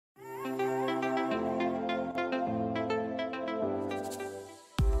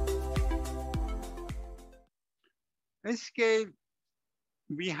scale,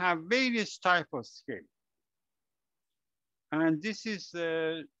 we have various types of scale. And this is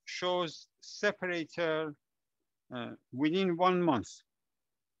shows separator within 1 month,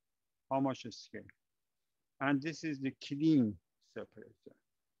 how much is scale. And this is the clean separator.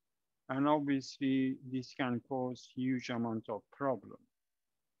 And obviously, this can cause huge amount of problem.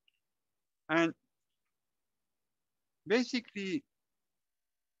 And basically,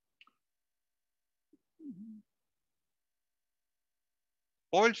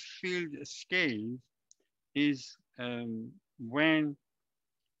 oil field scale is when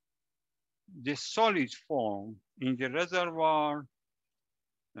the solid form in the reservoir,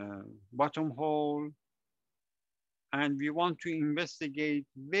 bottom hole, and we want to investigate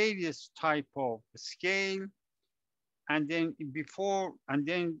various type of scale, and then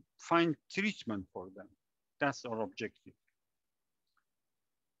find treatment for them. That's our objective.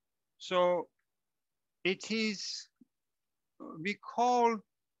 So it is, we call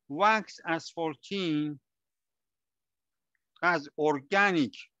wax as-14 as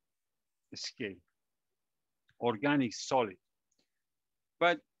organic scale, organic solid.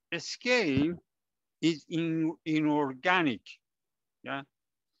 But a scale is inorganic. Yeah.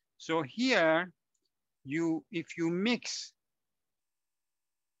 So here, if you mix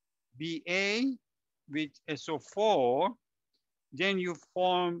Ba with SO4, then you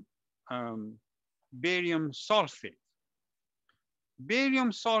form barium sulfate.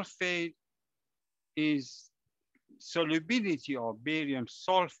 Barium sulfate is, solubility of barium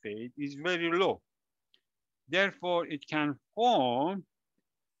sulfate is very low. Therefore, it can form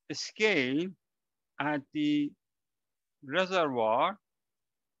a scale at the reservoir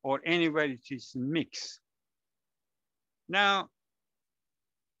or anywhere it is mixed. Now,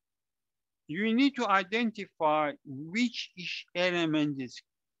 you need to identify which each element is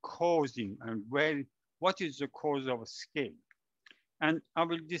causing and what is the cause of a scale. And I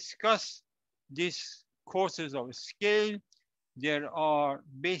will discuss these causes of scale. There are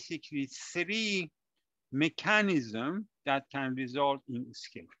basically 3 mechanisms that can result in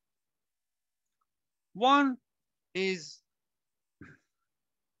scale. One is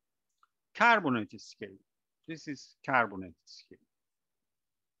carbonate scale. This is carbonate scale.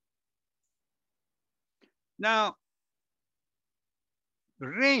 Now,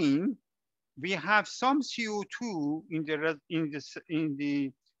 rain, we have some CO2 in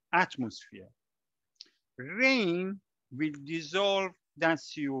the atmosphere. Rain will dissolve that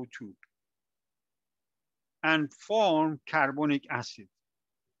CO2 and form carbonic acid.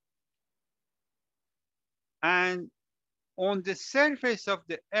 And on the surface of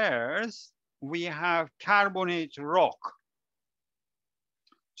the earth, we have carbonate rock.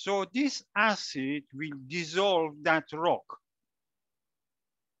 So this acid will dissolve that rock.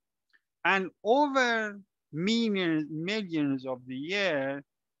 And over millions of the year,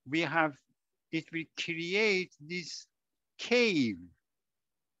 it will create this cave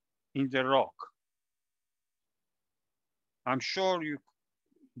in the rock. I'm sure you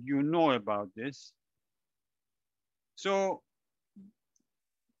know about this. So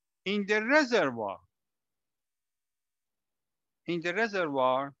in the reservoir,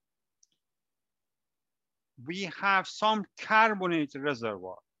 we have some carbonate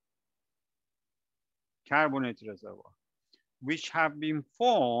reservoir, which have been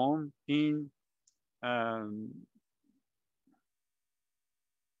formed in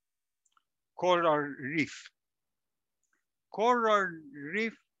coral reef. Coral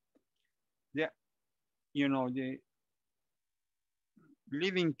reef, the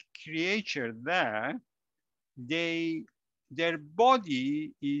living creature there, their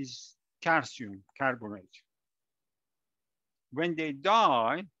body is calcium carbonate. When they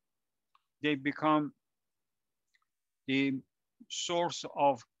die, they become the source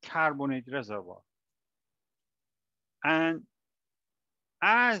of carbonate reservoir. And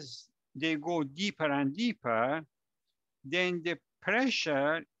as they go deeper and deeper, then the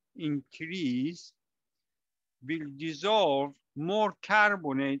pressure increase will dissolve more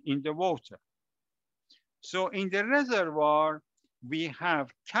carbonate in the water. So in the reservoir, we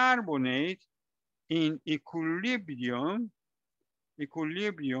have carbonate in equilibrium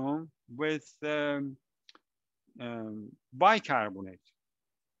with bicarbonate.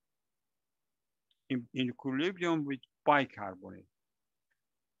 In equilibrium with bicarbonate.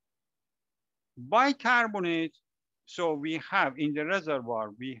 Bicarbonate, so we have in the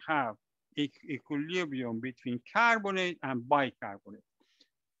reservoir, we have equilibrium between carbonate and bicarbonate.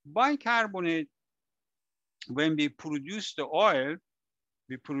 Bicarbonate, when we produce the oil,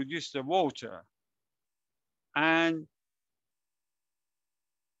 we produce the water. And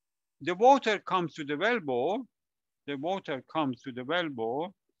the water comes to the wellbore, the water comes to the well bore,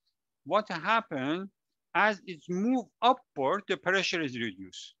 what happens as it moves upward, the pressure is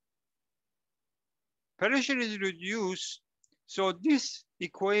reduced. Pressure is reduced, so this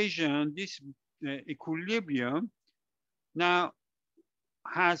equation, this equilibrium now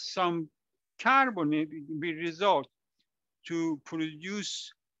has some carbonate will result to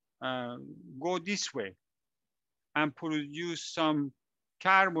produce, go this way and produce some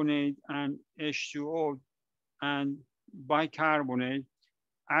carbonate and H2O and bicarbonate.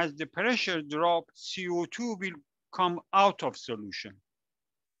 As the pressure drops, CO2 will come out of solution.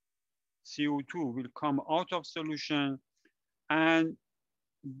 CO2 will come out of solution, and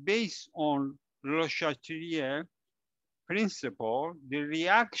based on Le Chatelier principle, the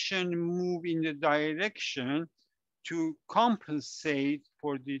reaction move in the direction to compensate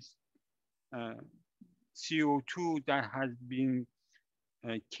for this CO2 that has been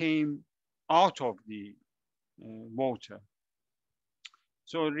came out of the water.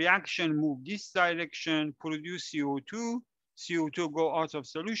 So reaction move this direction, produce CO2, CO2 go out of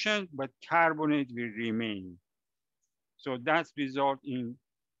solution, but carbonate will remain. So that result in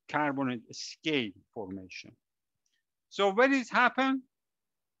carbonate scale formation. So where it happen?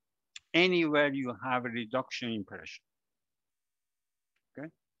 Anywhere you have a reduction in pressure. Okay.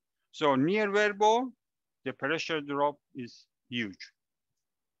 So near wellbore, the pressure drop is huge.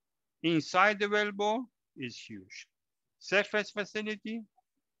 Inside the wellbore is huge. Surface facility,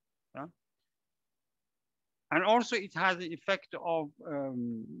 and also it has the effect of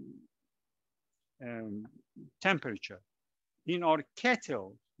temperature. In our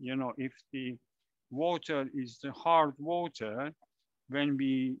kettle, you know, if the water is the hard water, when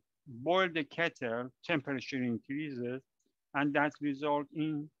we boil the kettle, temperature increases, and that results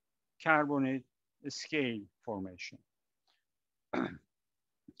in carbonate scale formation.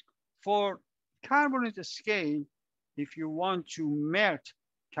 For carbonate scale, if you want to melt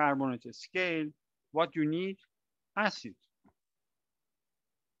carbonate scale, what you need? Acid.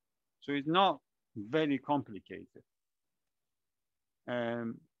 So it's not very complicated.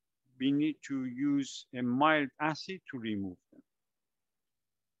 We need to use a mild acid to remove them.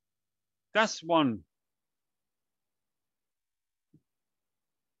 That's one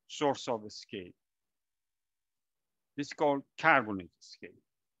source of scale. This is called carbonate scale.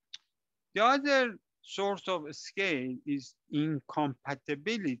 The other source of scale is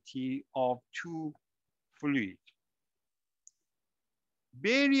incompatibility of two fluids.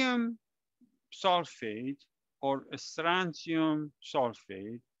 Barium sulfate or strontium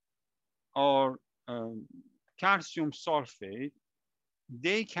sulfate or calcium sulfate,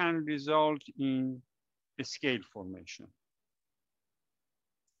 they can result in a scale formation.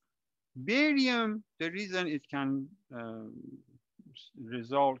 Barium, the reason it can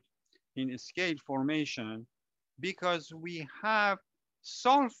result in a scale formation, because we have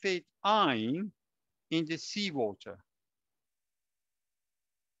sulfate ion in the seawater.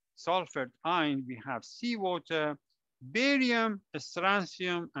 Sulfate ion, we have seawater. Barium,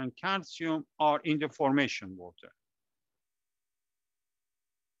 strontium, and calcium are in the formation water.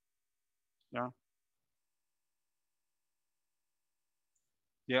 Yeah.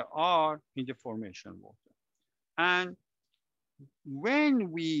 They are in the formation water. And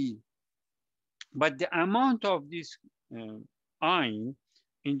when we, but the amount of this ion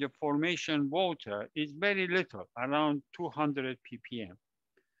in the formation water is very little, around 200 ppm.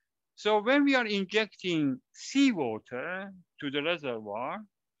 So when we are injecting seawater to the reservoir,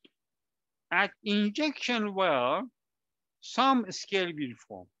 at injection well, some scale will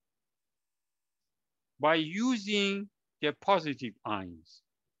form by using the positive ions.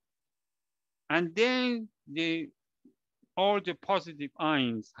 And then all the positive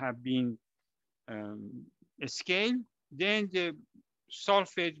ions have been scaled, then the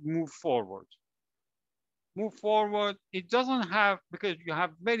sulfate move forward. Move forward, it doesn't have, because you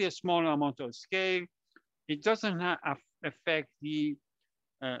have very small amount of scale, it doesn't affect the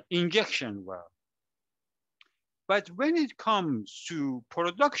injection well. But when it comes to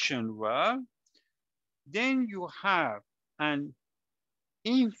production well, then you have an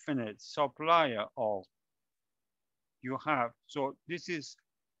infinite supplier of, you have, so this is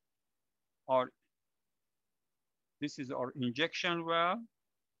our injection well.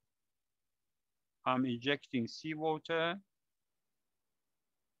 I'm injecting seawater,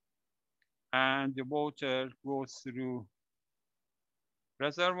 and the water goes through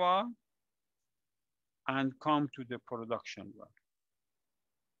reservoir and come to the production well.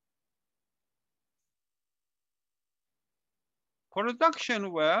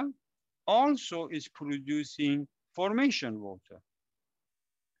 Production well also is producing formation water.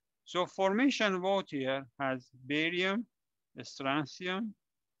 So formation water has barium, strontium,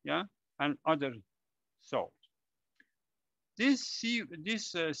 yeah, and other salt. This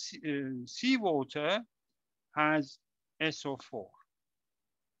seawater has SO4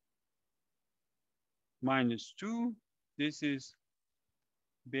 -2. This is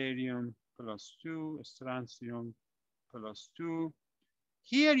barium +2, strontium +2.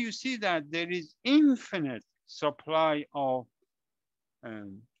 Here you see that there is infinite supply of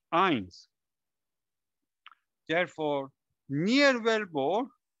ions. Therefore, near wellbore,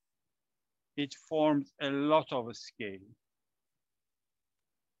 it forms a lot of scale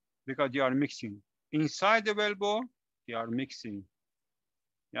because they are mixing. Inside the wellbore, they are mixing.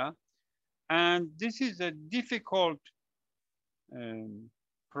 Yeah, and this is a difficult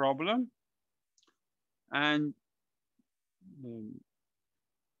problem, and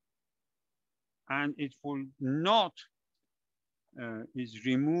um, it will not is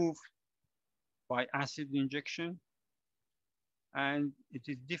removed by acid injection, and it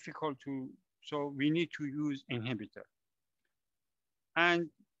is difficult to. So we need to use inhibitor. And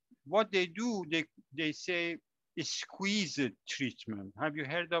what they do, they say a squeeze treatment. Have you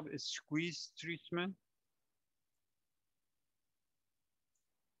heard of a squeeze treatment?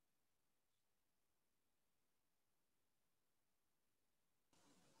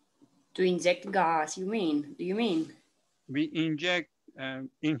 To inject gas, you mean? Do you mean? We inject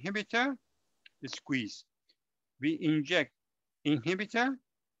inhibitor, squeeze. We inject inhibitor,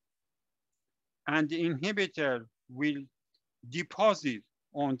 and the inhibitor will deposit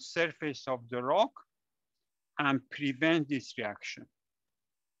on surface of the rock and prevent this reaction.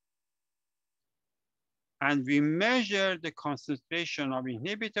 And we measure the concentration of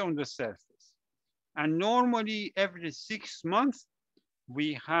inhibitor on the surface. And normally every 6 months,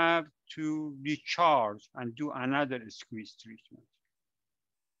 we have to recharge and do another squeeze treatment.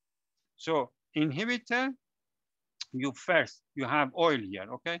 So inhibitor, you have oil here,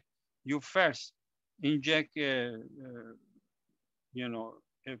 okay? You first inject, you know,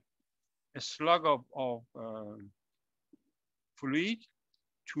 a slug of fluid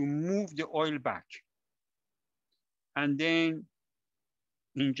to move the oil back. And then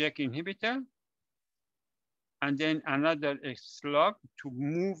inject inhibitor, and then another slug to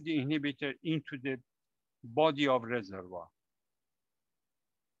move the inhibitor into the body of reservoir.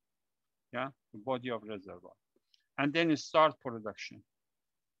 Yeah, the body of reservoir. And then start production.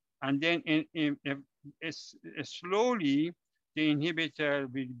 And then slowly, the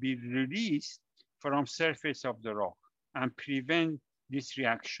inhibitor will be released from surface of the rock and prevent this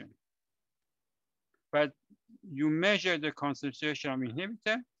reaction. But you measure the concentration of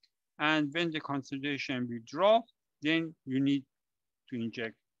inhibitor, and when the concentration will drop, then you need to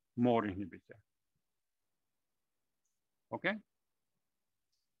inject more inhibitor. Okay?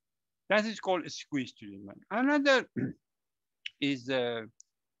 That is called a squeeze treatment. Another is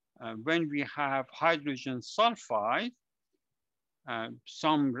when we have hydrogen sulfide.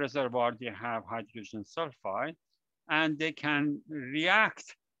 Some reservoir, they have hydrogen sulfide, and they can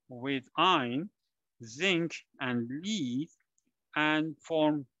react with iron, zinc, and lead and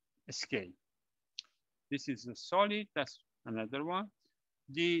form a scale. This is a solid, that's another one.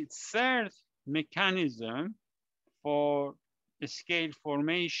 The third mechanism for scale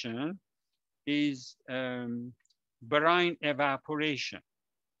formation is brine evaporation.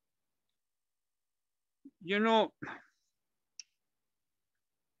 You know,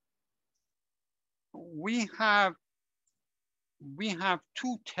 we have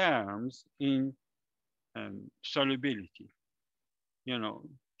two terms in solubility. You know,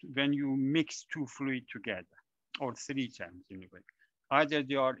 when you mix two fluid together, or three terms anyway. Either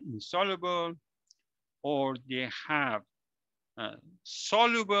they are insoluble, or they have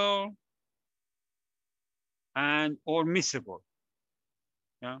soluble and or miscible.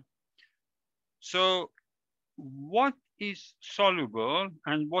 Yeah. So what is soluble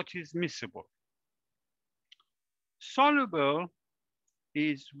and what is miscible? Soluble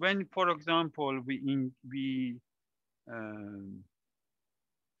is when, for example, we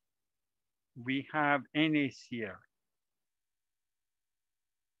have NaCl.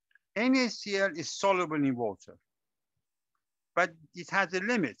 NaCl is soluble in water, but it has a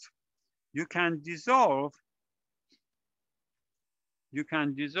limit. You can dissolve,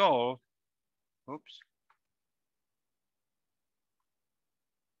 oops.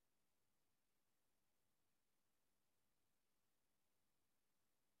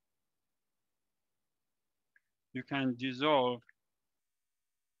 You can dissolve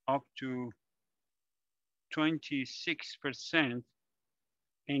up to 26%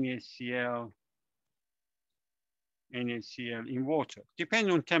 NaCl NaCl in water,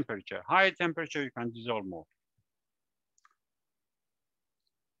 depending on temperature. Higher temperature, you can dissolve more.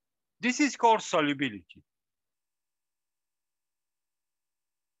 This is called solubility.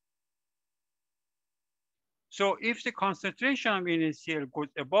 So if the concentration of NaCl goes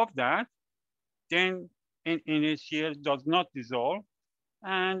above that, then NaCl does not dissolve,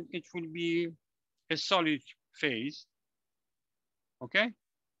 and it will be a solid phase, okay?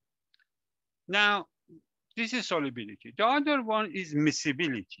 Now, this is solubility. The other one is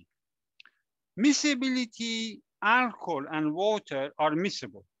miscibility. Miscibility, alcohol and water are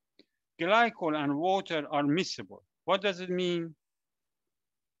miscible. Glycol and water are miscible. What does it mean?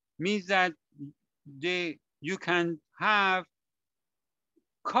 Means that you can have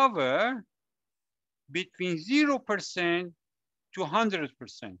cover between 0% to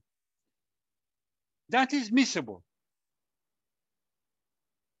 100%. That is miscible.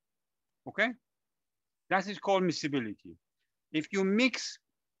 Okay? That is called miscibility. If you mix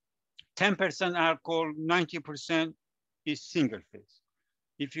 10% alcohol, 90% is single phase.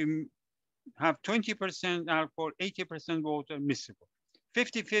 If you have 20% alcohol, 80% water, miscible.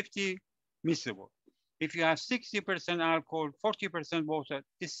 50-50, miscible. If you have 60% alcohol, 40% water,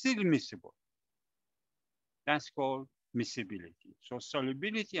 it's still miscible. That's called miscibility. So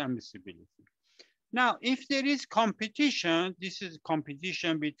solubility and miscibility. Now, if there is competition, this is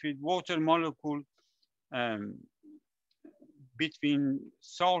competition between water molecule, between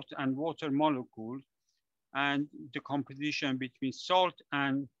salt and water molecules, and the competition between salt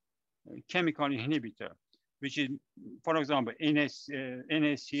and chemical inhibitor, which is, for example,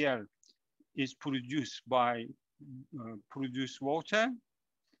 NaCl is produced by produced water,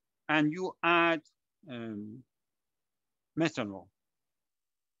 and you add methanol,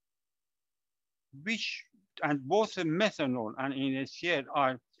 and both methanol and NaCl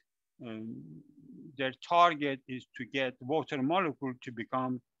are, their target is to get water molecule to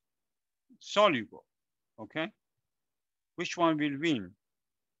become soluble, okay? Which one will win?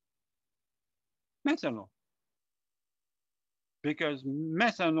 Methanol. Because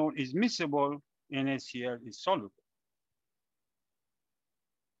methanol is miscible, NaCl is soluble.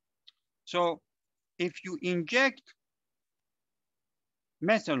 So if you inject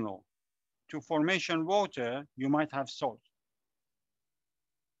methanol to formation water, you might have salt.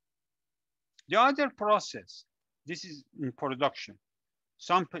 The other process, this is in production.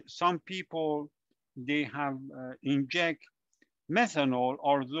 Some people, they have inject methanol,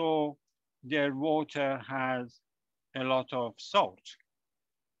 although their water has a lot of salt.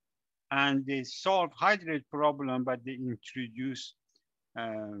 And they solve hydrate problem, but they introduce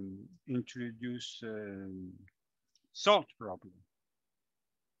salt problem.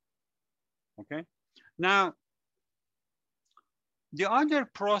 Okay. Now, the other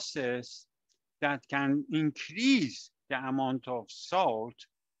process that can increase the amount of salt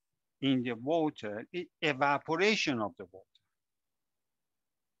in the water is evaporation of the water.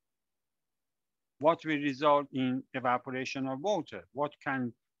 What will result in evaporation of water? What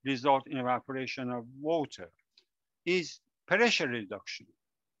can result in evaporation of water is pressure reduction.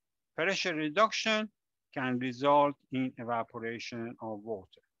 Pressure reduction can result in evaporation of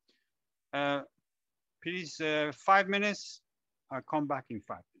water. Please, 5 minutes. I'll come back in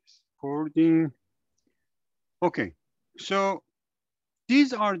 5 minutes. Recording. Okay, so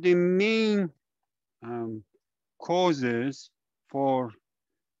these are the main causes for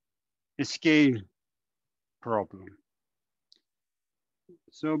a scale problem.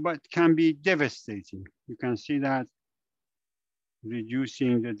 So, but can be devastating. You can see that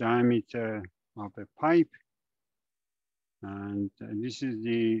reducing the diameter of a pipe. And this is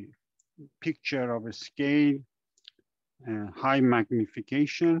the picture of a scale, high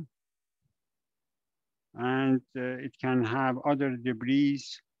magnification. And it can have other debris.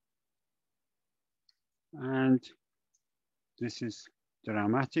 And this is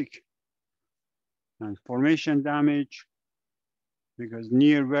dramatic. And formation damage, because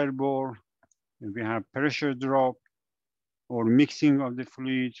near wellbore, we have pressure drop or mixing of the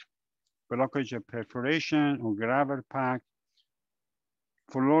fluid, blockage of perforation or gravel pack,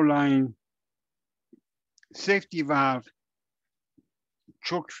 flow line, safety valve,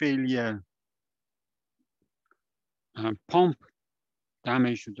 choke failure, pump,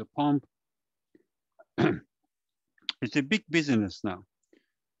 damage to the pump. It's a big business now.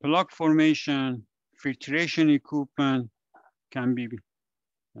 Plug formation, filtration equipment can be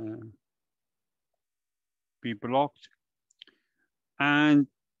blocked. And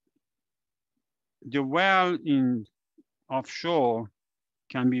the well in offshore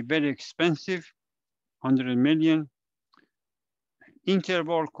can be very expensive, 100 million.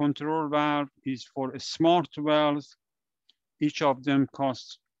 Interval control valve is for smart wells, Each of them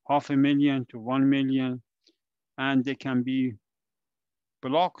costs $500,000 to $1 million, and they can be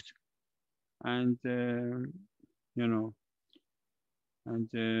blocked, and you know, and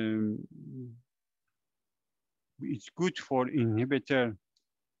it's good for inhibitor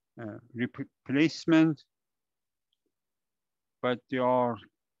replacement, but they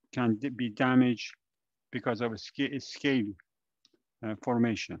can be damaged because of scale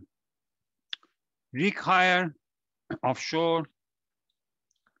formation. Rig hire offshore,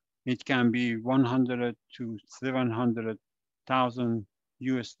 it can be 100 to 700,000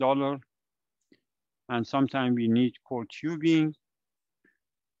 US dollar, and sometimes we need core tubing,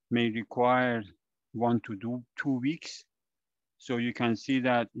 may require 1 to 2 weeks. So you can see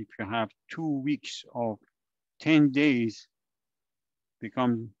that if you have 2 weeks of 10 days,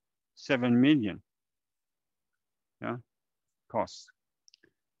 become 7 million, yeah, cost.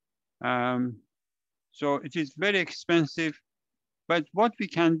 So it is very expensive, but what we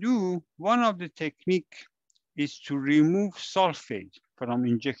can do, one of the technique is to remove sulfate from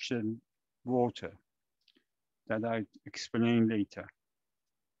injection water that I explain later.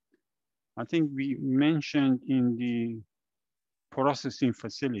 I think we mentioned in the processing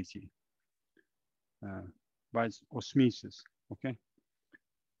facility by osmosis, okay?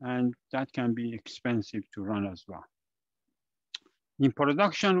 And that can be expensive to run as well. In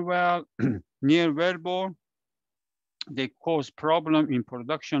production well, near wellbore, they cause problem in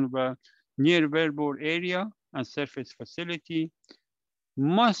production well, near wellbore area and surface facility.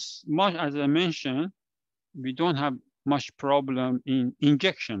 Much, as I mentioned, we don't have much problem in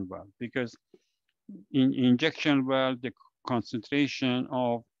injection well, because in injection well, the concentration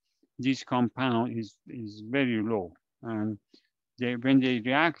of this compound is very low, and when they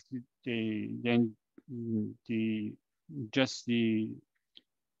react, just the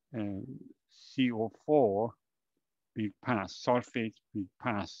CO4 will pass, sulfate will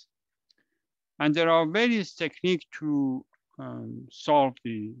pass. And there are various techniques to solve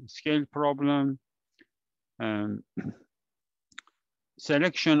the scale problem.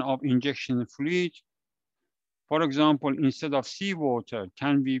 Selection of injection fluid. For example, instead of seawater,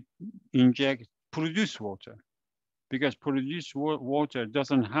 can we inject produced water? Because produced water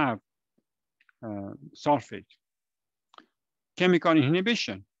doesn't have sulfate. Chemical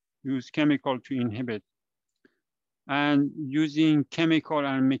inhibition, use chemical to inhibit. And using chemical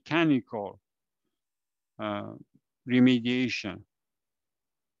and mechanical remediation.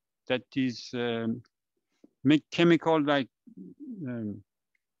 That is chemical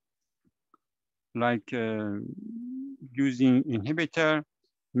using inhibitor,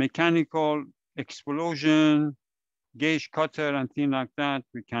 mechanical explosion, gauge cutter and things like that.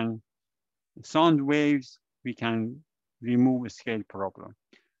 We can, sound waves, we can remove a scale problem.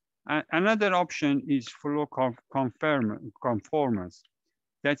 Another option is flow conformance.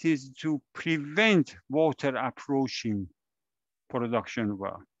 That is to prevent water approaching production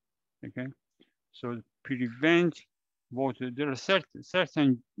well, okay? So prevent water. There are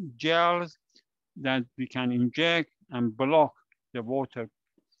certain gels that we can inject and block the water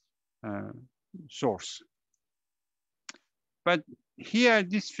source. But here,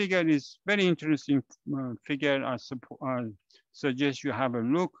 this figure is very interesting figure. I suggest you have a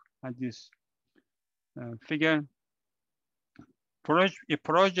look at this figure. A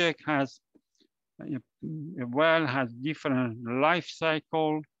project has, a well has different life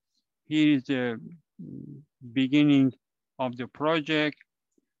cycle. Here is the beginning of the project.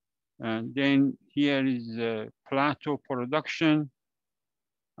 And then here is the plateau production.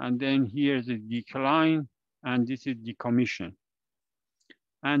 And then here's the decline, and this is decommission.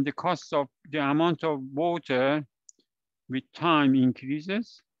 And the cost of the amount of water with time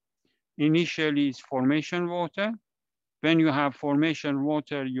increases. Initially, it's formation water. When you have formation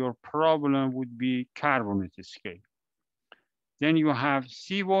water, your problem would be carbonate scale. Then you have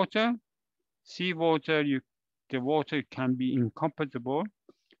seawater. Seawater, the water can be incompatible.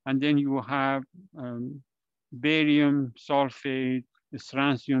 And then you have barium sulfate,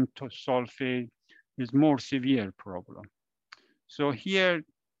 strontium sulfate is more severe problem. So here,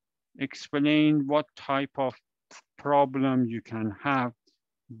 explain what type of problem you can have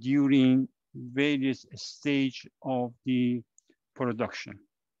during various stage of the production.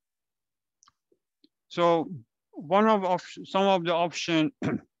 So some of the option,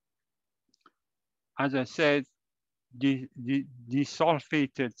 as I said, the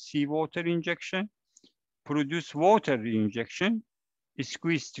desulfated seawater injection, produced water injection,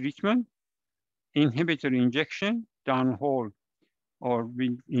 squeeze treatment, inhibitor injection, downhole or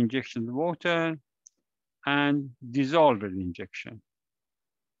with injection water, and dissolver injection.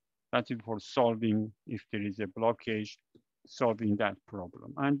 That is for solving if there is a blockage solving that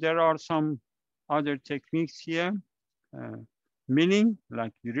problem. And there are some other techniques here. Milling,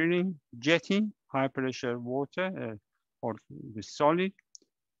 like drilling, jetting, high pressure water or the solid,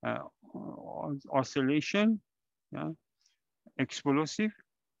 oscillation, yeah, explosive,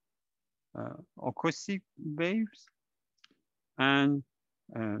 acoustic waves, and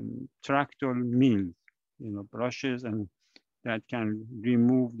tractile mills, brushes and that can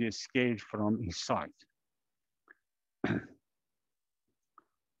remove the scale from inside.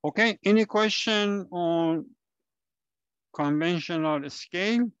 Okay, any question on conventional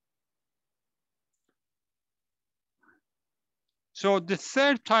scale? So the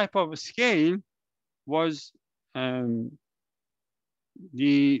third type of scale was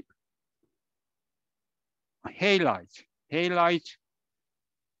the halide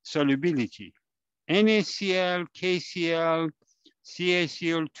solubility. NaCl, KCl,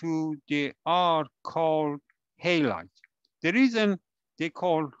 CaCl2, they are called halide. The reason they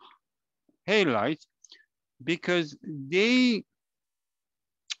call halide because they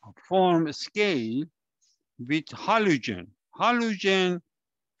form a scale with halogen. Halogen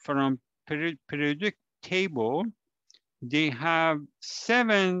from periodic table, they have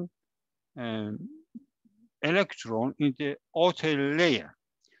 7 electrons in the outer layer.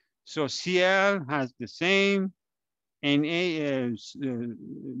 So Cl has the same, Na,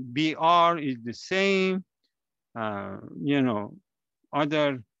 Br is the same,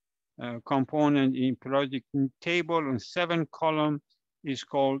 other component in periodic table on 7 column is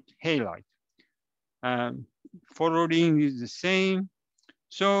called halide. Fluorine is the same.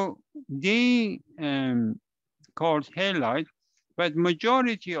 So they called halide, but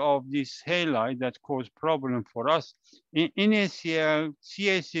majority of this halide that cause problem for us in NaCl,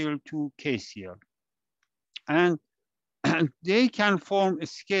 CaCl2, KCl. And they can form a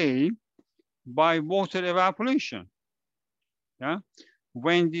scale by water evaporation. Yeah,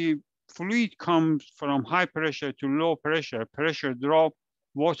 when the fluid comes from high pressure to low pressure, pressure drop,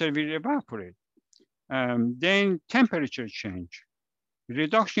 water will evaporate. Then temperature change.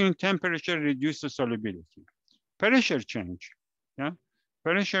 Reduction in temperature reduces solubility. Pressure change. Yeah,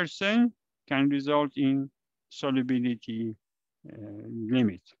 pressure change can result in solubility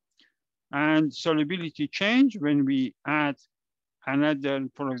limit. And solubility change when we add another,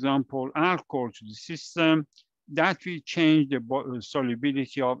 for example, alcohol to the system, that will change the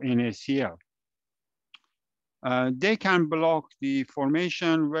solubility of NaCl. They can block the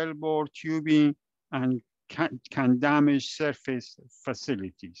formation, wellbore, tubing, and can damage surface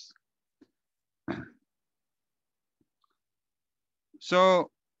facilities.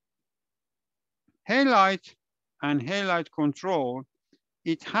 So halide and halide control,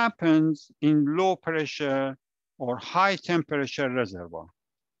 it happens in low pressure or high temperature reservoir.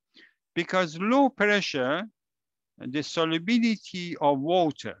 Because low pressure, the solubility of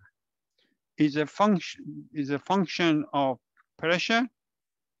water is a function of pressure,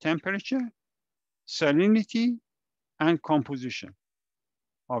 temperature, salinity, and composition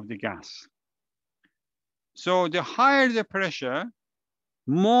of the gas. So the higher the pressure,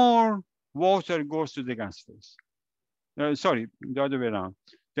 more water goes to the gas phase. Sorry, the other way around.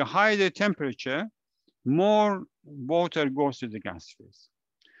 The higher the temperature, more water goes to the gas phase.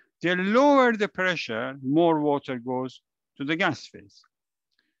 The lower the pressure, more water goes to the gas phase.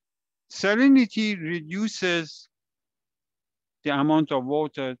 Salinity reduces the amount of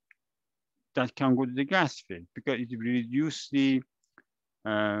water that can go to the gas phase because it reduces the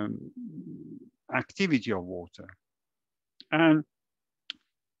activity of water. And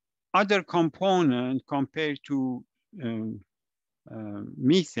other components compared to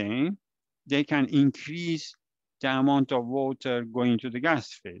methane, they can increase the amount of water going to the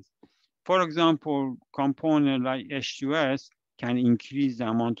gas phase. For example, component like H2S can increase the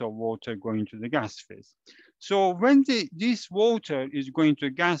amount of water going to the gas phase. So when this water is going to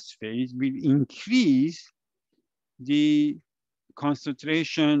gas phase, will increase the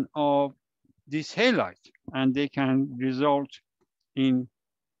concentration of this halide, and they can result in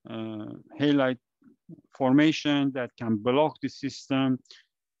halide formation that can block the system.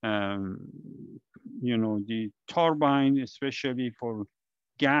 The turbine, especially for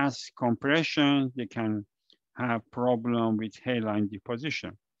gas compression, they can have problem with halide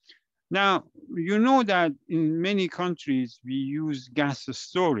deposition. Now, you know that in many countries, we use gas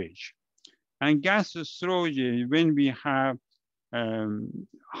storage. And gas storage, when we have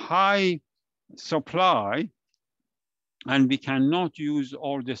high supply, and we cannot use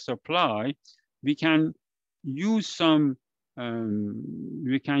all the supply, we can use some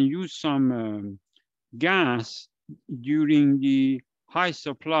gas during the high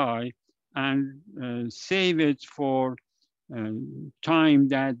supply and save it for time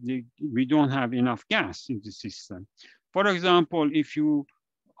that we don't have enough gas in the system. For example, if you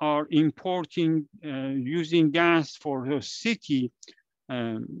are importing, using gas for a city,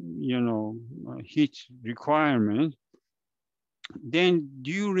 heat requirement, then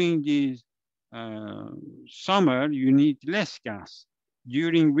during the summer, you need less gas.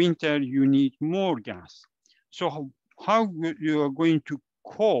 During winter, you need more gas. So how you are going to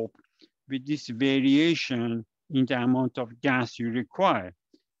cope with this variation in the amount of gas you require?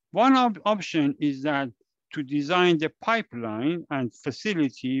 One option is that to design the pipeline and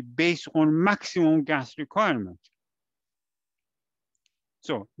facility based on maximum gas requirement.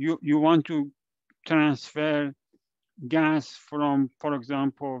 So you want to transfer gas from, for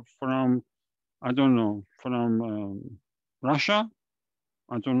example, from, I don't know, from Russia.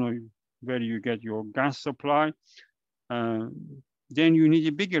 I don't know where you get your gas supply. Then you need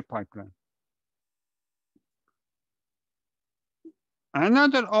a bigger pipeline.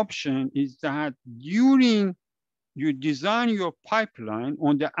 Another option is that during you design your pipeline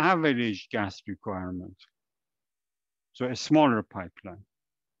on the average gas requirement. So a smaller pipeline.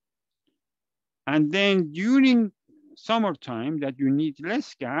 And then during summertime that you need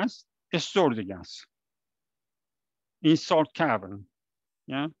less gas, store the gas in salt cavern,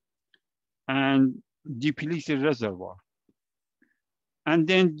 yeah, and deplete the reservoir. And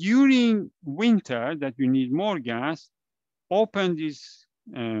then during winter that you need more gas, open this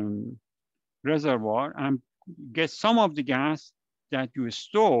reservoir and get some of the gas that you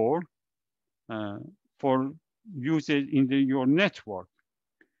store for usage in your network.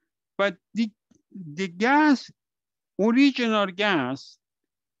 But the gas, original gas,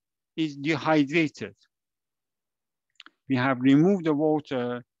 is dehydrated. We have removed the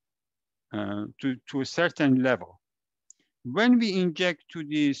water to a certain level. When we inject to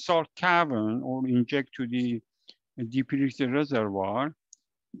the salt cavern or inject to the depleted reservoir,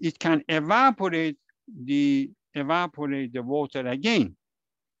 it can evaporate the water again.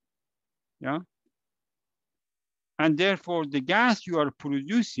 Yeah. And therefore, the gas you are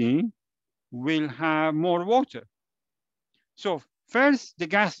producing will have more water. So first, the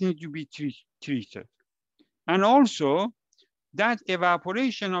gas needs to be treated. And also, that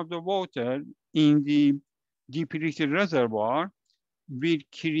evaporation of the water in the depleted reservoir will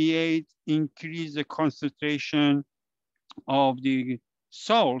increase the concentration of the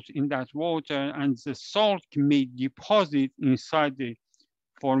salt in that water, and the salt may deposit inside the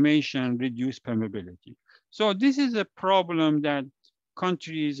formation, reduce permeability. So this is a problem that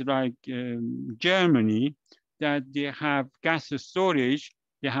countries like Germany, that they have gas storage,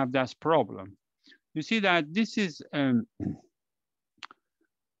 they have that problem. You see that this is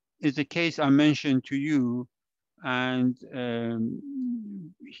the case I mentioned to you, and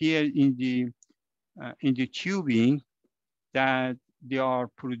here in the tubing, that they are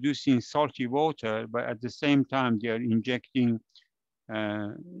producing salty water, but at the same time they are injecting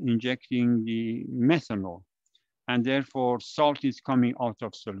the methanol, and therefore salt is coming out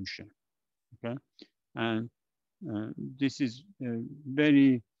of solution. Okay, and this is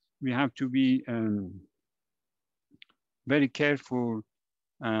we have to be very careful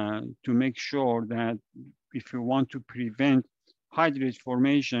to make sure that if you want to prevent hydrate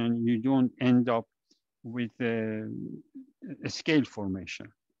formation, you don't end up with a scale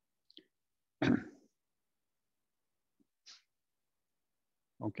formation.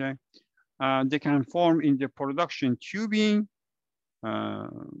 Okay, they can form in the production tubing.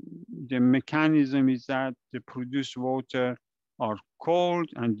 The mechanism is that the produced water are cold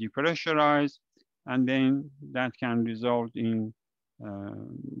and depressurized, and then that can result in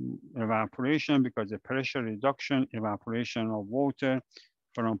evaporation, because the pressure reduction, evaporation of water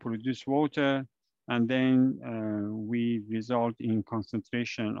from produced water, and then we result in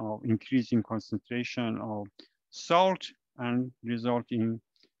increasing concentration of salt, and result in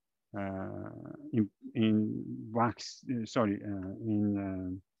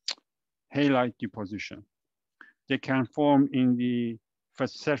halite deposition. They can form in the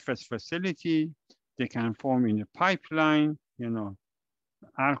surface facility. They can form in a pipeline.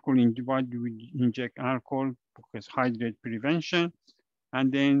 Alcohol, why do we inject alcohol? Because hydrate prevention.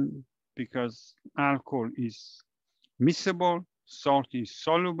 And then because alcohol is miscible, salt is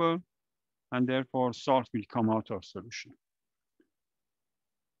soluble, and therefore salt will come out of solution.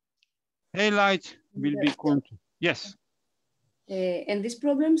 Halite will be yes. And these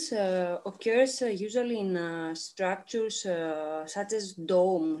problems occurs usually in structures such as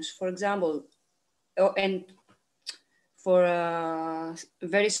domes, for example, and for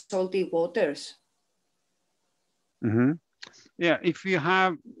very salty waters. Mm-hmm. Yeah, if you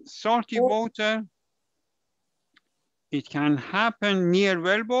have salty water, It can happen near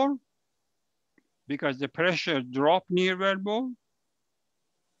wellbore because the pressure drop near wellbore.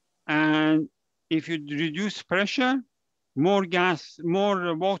 And if you reduce pressure, more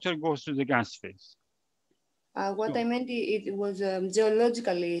water goes to the gas phase. What I meant, it was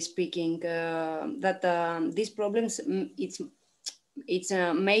geologically speaking, that these problems, it's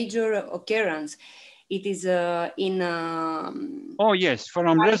a major occurrence. It is in oh yes,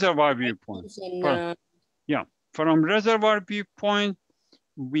 from reservoir viewpoint. Yeah, from reservoir viewpoint,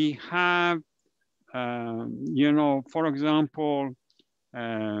 we have, you know, for example,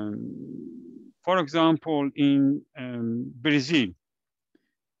 in Brazil,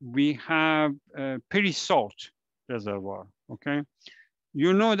 we have pre-salt reservoir. Okay,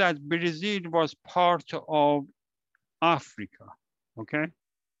 you know that Brazil was part of Africa. Okay,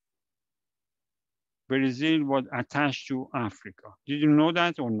 Brazil was attached to Africa. Did you know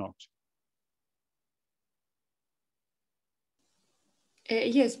that or not?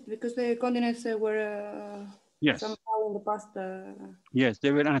 Yes, because the continents were yes. somehow in the past. Yes,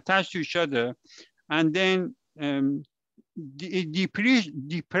 they were attached to each other, and then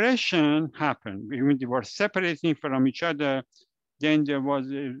depression happened. When they were separating from each other, then there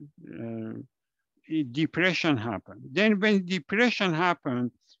was a depression happened. Then when depression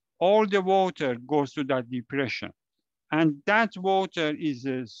happened, all the water goes to that depression. And that water is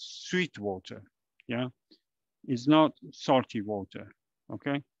a sweet water, yeah? It's not salty water,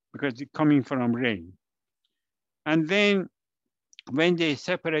 okay? Because it's coming from rain. And then when they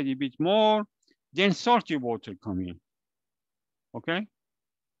separate a bit more, then salty water come in, okay?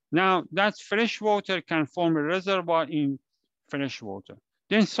 Now that fresh water can form a reservoir in fresh water.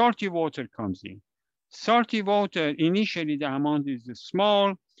 Then salty water comes in. Salty water, initially the amount is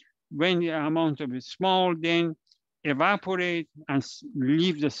small. When the amount of is small, then evaporate and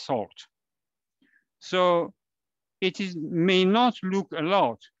leave the salt. So it may not look a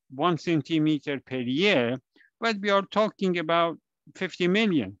lot, 1 centimeter per year, but we are talking about 50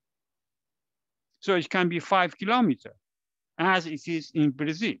 million. So it can be 5 kilometers, as it is in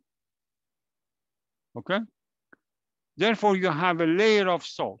Brazil. Okay? Therefore, you have a layer of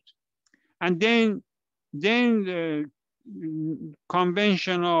salt. And then the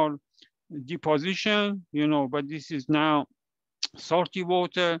conventional deposition, you know, but this is now salty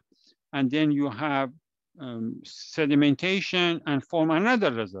water, and then you have sedimentation and form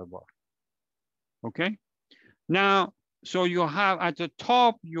another reservoir. Okay? Now, so you have at the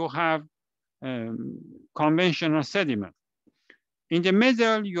top, you have conventional sediment. In the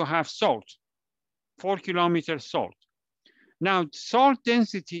middle, you have salt, 4 kilometer salt. Now, salt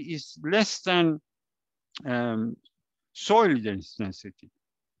density is less than soil density.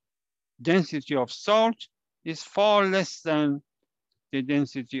 Density of salt is far less than the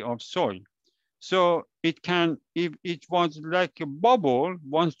density of soil. So it can, if it was like a bubble,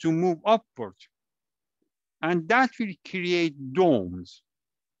 wants to move upward. And that will create domes,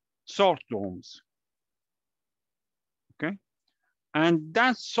 salt domes. Okay? And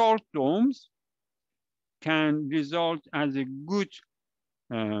that salt domes can result as a good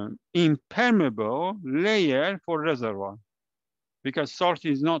impermeable layer for reservoir, because salt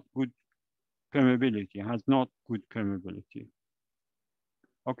is not good permeability, has not good permeability.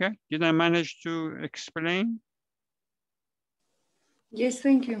 Okay, did I manage to explain? Yes,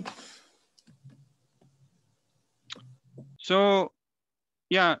 thank you. So,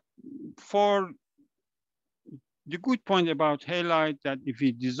 yeah, for the good point about halite, that if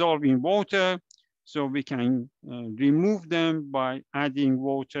we dissolve in water, so we can remove them by adding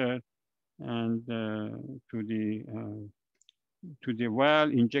water and to the well,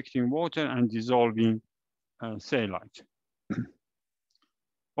 injecting water and dissolving halite.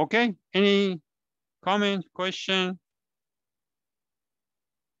 Okay, any comment, question?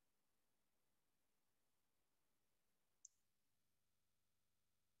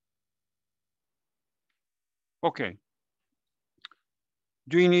 Okay.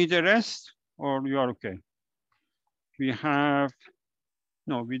 Do you need a rest or you are okay? We have,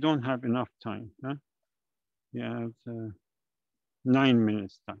 no, we don't have enough time. Huh? We have 9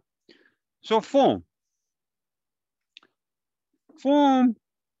 minutes time. So foam. Foam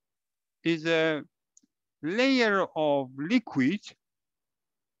is a layer of liquid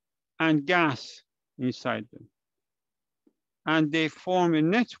and gas inside them. And they form a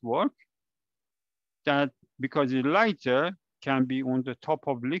network that, because it's lighter, can be on the top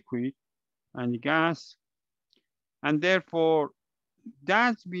of liquid and gas. And therefore,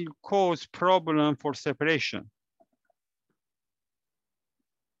 that will cause problem for separation.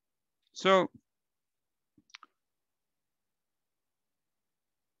 So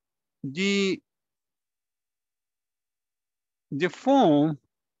the the foam,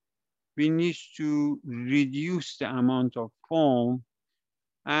 we need to reduce the amount of foam,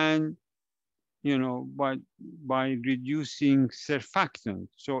 and by reducing surfactant.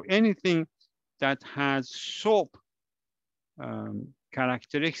 So anything that has soap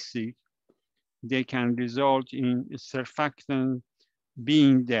characteristic, they can result in surfactant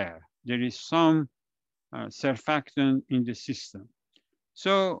being there. There is some surfactant in the system.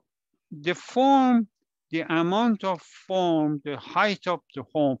 So the foam, the amount of foam, the height of the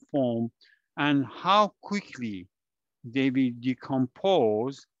foam, and how quickly they will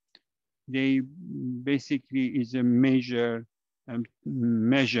decompose, they basically is a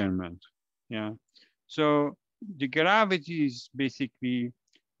measurement. Yeah. So the gravity is basically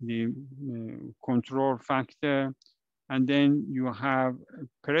the control factor, and then you have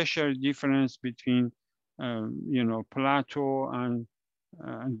pressure difference between plateau and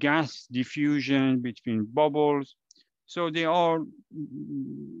gas diffusion between bubbles. So they all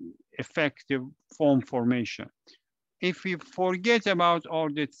affect the foam formation. If we forget about all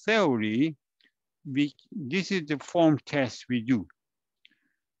the theory, this is the foam test we do.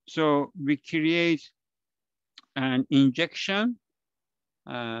 So we create an injection,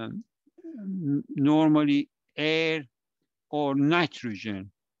 normally air or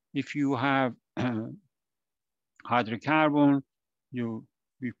nitrogen. If you have hydrocarbon,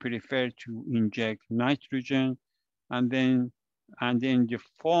 we prefer to inject nitrogen, and then the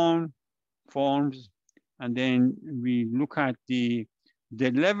foam forms, and then we look at the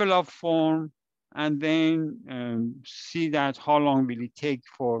level of foam, and then see that how long will it take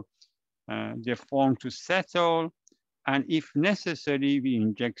for the foam to settle, and if necessary, we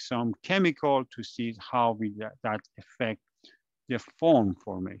inject some chemical to see how will that affect the foam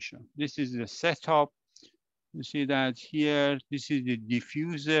formation. This is the setup. You see that here, this is the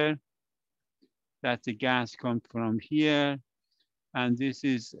diffuser, that the gas comes from here, and this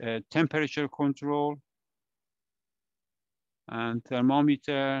is temperature control, and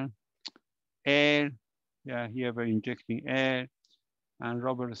thermometer, air, yeah, here we're injecting air, and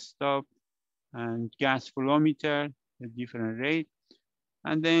rubber stop, and gas flowmeter, a different rate.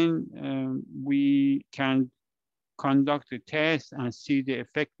 And then we can conduct a test and see the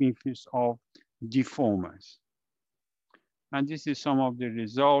effectiveness of defoamers. And this is some of the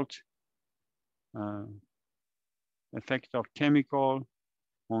result, effect of chemical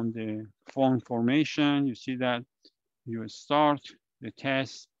on the foam formation. You see that you start the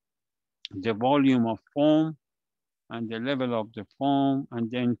test, the volume of foam and the level of the foam, and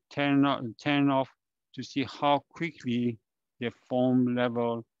then turn off to see how quickly the foam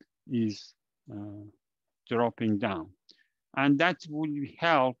level is dropping down. And that will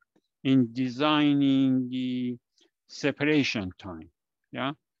help in designing the separation time.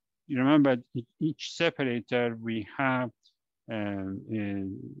 Yeah, you remember each separator we have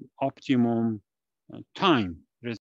optimum time